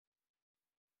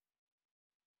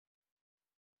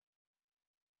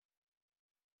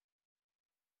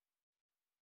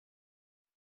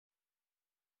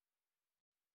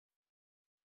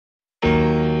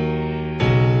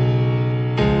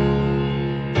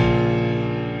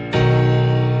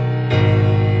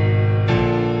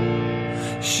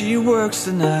She works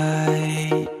the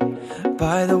night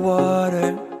by the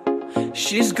water.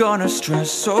 She's gone astray,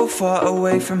 so far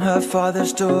away from her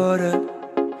father's daughter.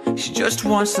 She just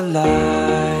wants a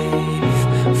life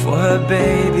for her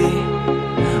baby,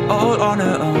 all on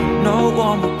her own, no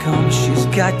one will come. She's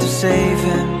got to save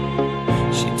him.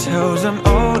 She tells him,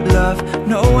 oh love,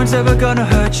 no one's ever gonna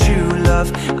hurt you, love.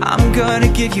 I'm gonna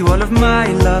give you all of my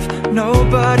love.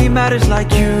 Nobody matters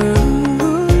like you.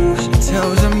 She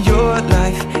tells him, your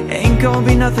life ain't gonna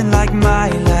be nothing like my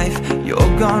life.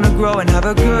 You're gonna grow and have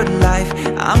a good life.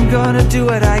 I'm gonna do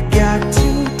what I got to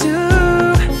do.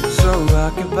 So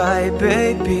rock-a-bye,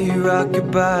 baby,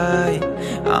 rock-a-bye.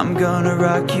 I'm gonna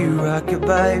rock you,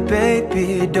 rock-a-bye,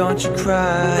 baby, don't you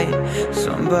cry.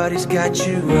 Somebody's got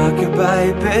you,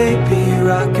 rock-a-bye, baby,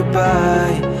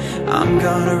 rock-a-bye. I'm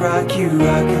gonna rock you,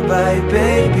 rock-a-bye,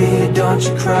 baby, don't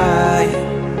you cry.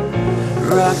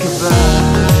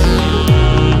 Rock-a-bye.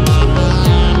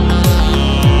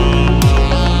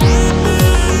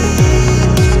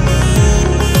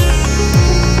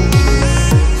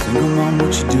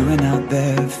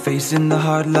 Facing the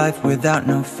hard life without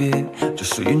no fear,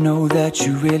 just so you know that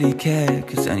you really care.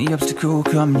 Cause any obstacle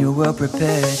come, you're well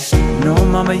prepared. No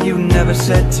mama, you never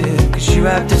said tear, cause you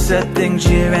have to set things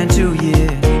year and to year.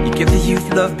 You give the youth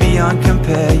love beyond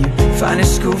compare. You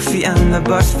finest school fee and the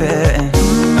bus fare. And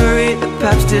hurry, the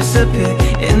paps disappear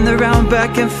in the round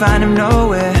back and find him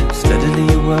nowhere. Steadily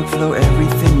your workflow,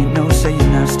 everything you know, say you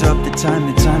now stop the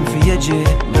time for your jig.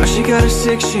 Now she got a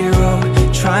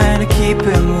 6-year-old, trying to keep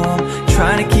him warm,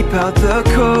 trying to keep out the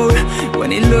cold. When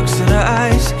he looks in her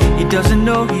eyes, he doesn't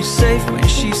know he's safe. When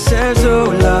she says, oh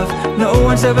love, no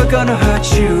one's ever gonna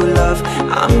hurt you, love.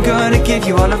 I'm gonna give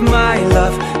you all of my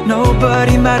love.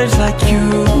 Nobody matters like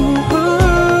you.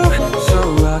 So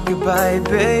rock-a-bye,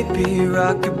 baby,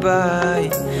 rock-a-bye.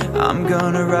 I'm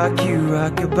gonna rock you,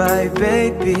 rock-a-bye,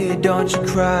 baby, don't you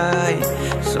cry.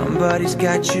 Somebody's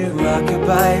got you,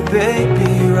 rock-a-bye,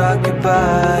 baby,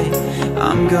 rock-a-bye.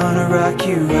 I'm gonna rock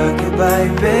you, rock-a-bye,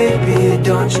 baby,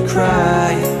 don't you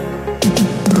cry.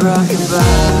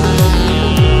 Rock-a-bye.